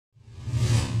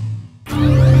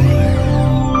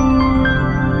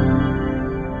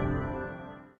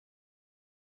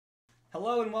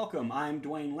Hello and welcome. I'm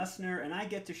Dwayne Lesner and I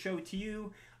get to show to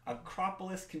you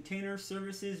Acropolis Container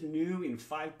Services new in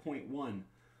 5.1.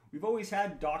 We've always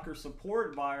had Docker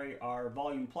support by our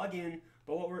volume plugin,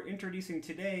 but what we're introducing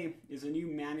today is a new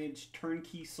managed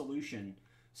turnkey solution.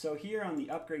 So here on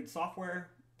the upgrade software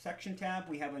section tab,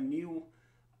 we have a new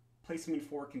placement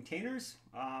for containers.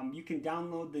 You can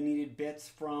download the needed bits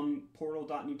from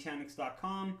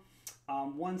portal.nutanix.com.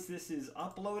 Once this is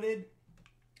uploaded,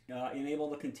 enable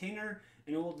the container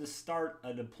and it will just start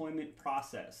a deployment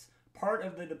process. Part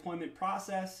of the deployment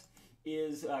process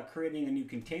is creating a new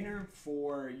container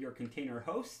for your container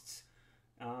hosts.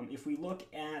 If we look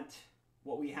at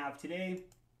what we have today,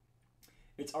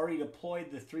 it's already deployed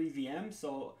the 3 VMs,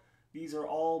 so these are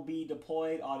all be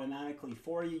deployed automatically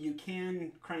for you. You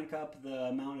can crank up the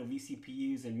amount of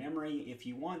vCPUs and memory if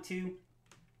you want to,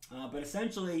 but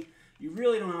essentially you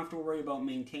really don't have to worry about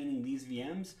maintaining these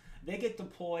VMs. They get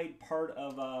deployed part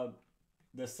of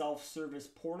the self-service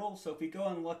portal. So if we go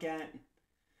and look at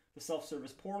the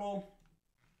self-service portal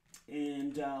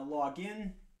and log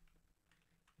in,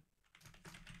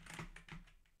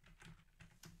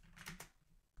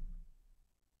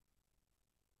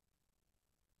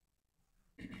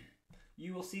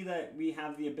 you will see that we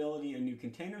have the ability, a new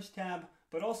containers tab,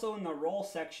 but also in the role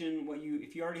section,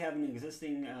 if you already have an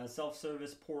existing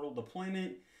self-service portal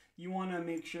deployment, you want to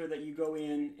make sure that you go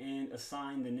in and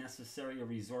assign the necessary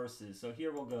resources. So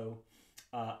here we'll go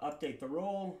update the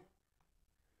role,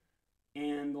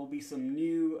 and there'll be some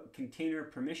new container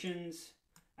permissions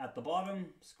at the bottom.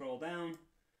 Scroll down.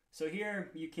 So here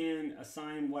you can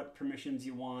assign what permissions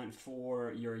you want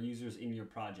for your users in your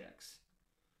projects.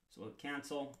 So we'll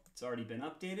cancel. It's already been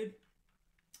updated.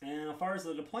 And as far as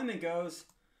the deployment goes,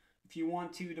 if you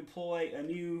want to deploy a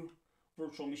new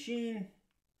virtual machine,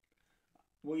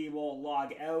 we will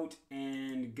log out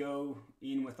and go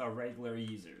in with our regular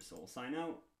users. So we'll sign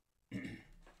out. And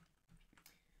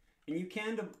you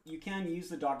can use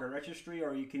the Docker registry,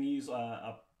 or you can use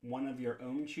one of your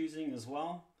own choosing as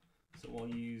well. So we'll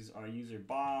use our user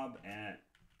Bob at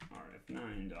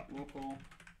rf9.local.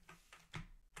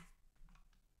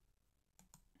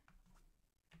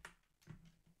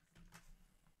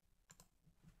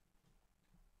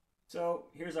 So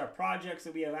here's our projects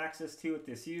that we have access to with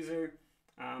this user.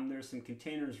 There's some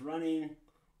containers running.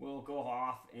 We'll go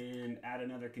off and add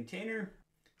another container.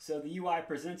 So the UI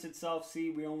presents itself. See,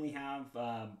 we only have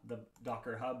the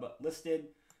Docker Hub listed.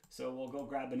 So we'll go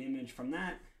grab an image from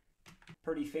that.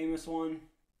 Pretty famous one.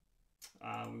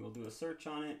 We will do a search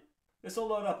on it. This will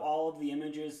load up all of the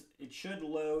images. It should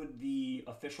load the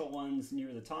official ones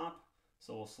near the top.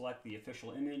 So we'll select the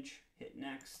official image, hit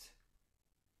next.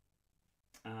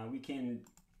 We can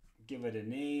give it a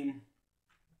name,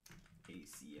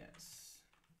 ACS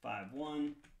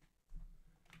 5.1.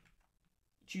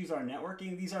 Choose our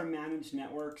networking. These are managed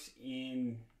networks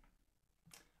in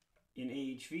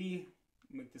AHV.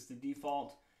 Make this the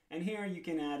default. And here you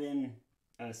can add in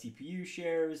CPU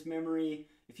shares, memory.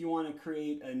 If you want to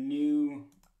create a new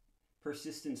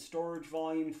persistent storage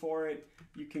volume for it,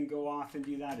 you can go off and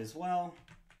do that as well.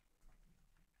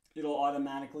 It'll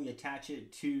automatically attach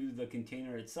it to the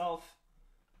container itself.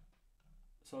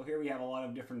 So here we have a lot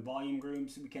of different volume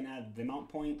groups. We can add the mount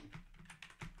point.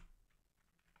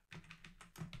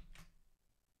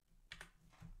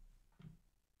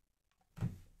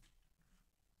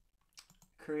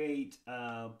 Create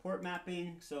port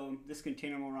mapping. So this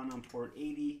container will run on port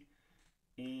 80,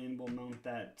 and we'll mount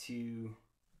that to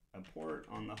a port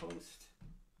on the host.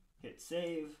 Hit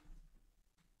save.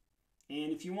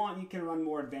 And if you want, you can run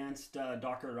more advanced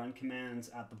Docker run commands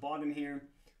at the bottom here.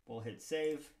 We'll hit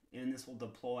save, and this will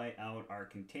deploy out our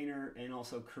container and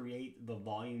also create the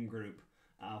volume group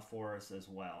for us as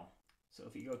well. So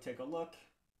if you go take a look,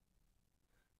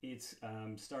 it's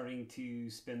starting to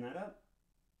spin that up.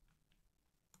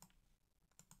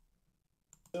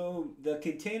 So the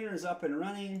container is up and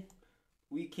running.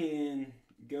 We can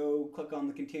go click on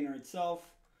the container itself.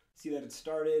 See that it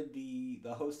started,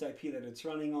 the host IP that it's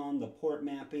running on, the port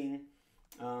mapping.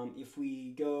 If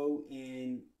we go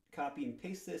and copy and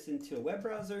paste this into a web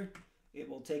browser, it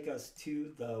will take us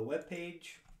to the web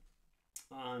page.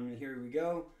 Here we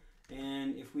go.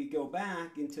 And if we go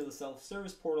back into the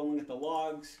self-service portal and look at the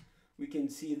logs, we can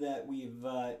see that we've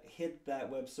hit that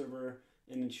web server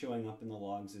and it's showing up in the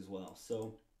logs as well.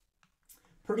 So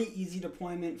pretty easy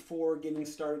deployment for getting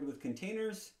started with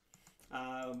containers.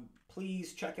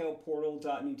 Please check out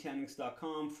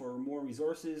portal.nutanix.com for more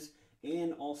resources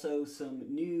and also some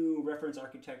new reference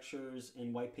architectures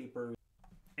and white papers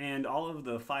and all of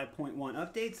the 5.1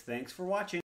 updates. Thanks for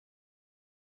watching.